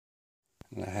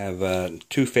I have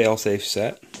two failsafes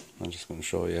set. I'm just going to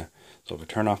show you. So if I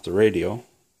turn off the radio,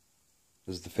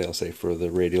 this is the failsafe for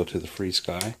the radio to the free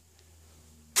sky.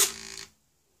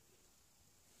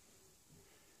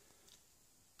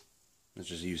 I'm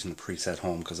just using the preset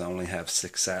home because I only have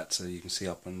 6 sats, so you can see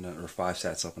up in the, or 5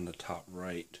 sats up in the top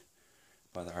right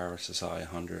by the RSSI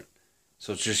 100.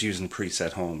 So it's just using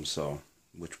preset home, so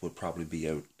which would probably be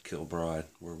out Kilbride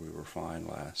where we were flying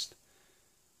last.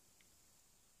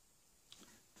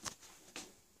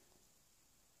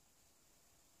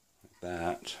 Like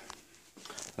that.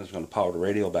 I'm just going to power the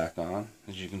radio back on.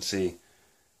 As you can see,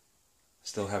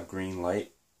 still have green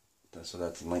light. So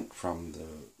that's link from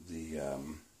the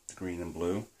green and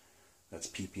blue. That's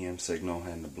PPM signal,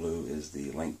 and the blue is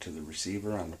the link to the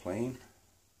receiver on the plane.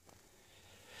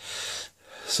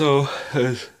 So,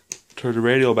 turn the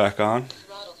radio back on.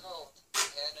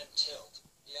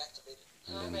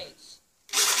 And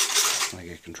I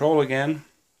get control again.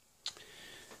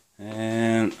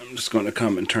 And I'm just going to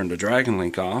come and turn the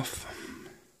Dragonlink off.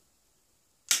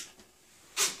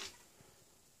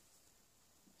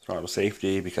 Throttle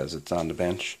safety because it's on the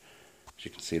bench. As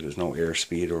you can see, there's no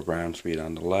airspeed or ground speed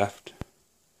on the left.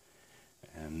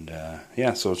 And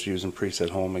yeah, so it's using preset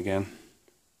home again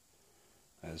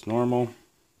as normal.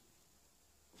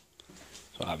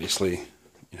 So obviously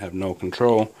you have no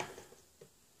control.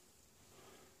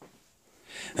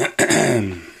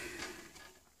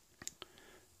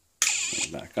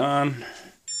 Back on.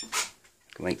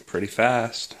 Link pretty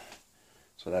fast.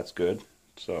 So that's good.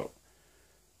 So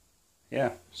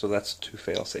yeah, so that's 2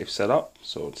 fail-safe set up,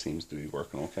 so it seems to be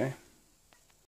working okay.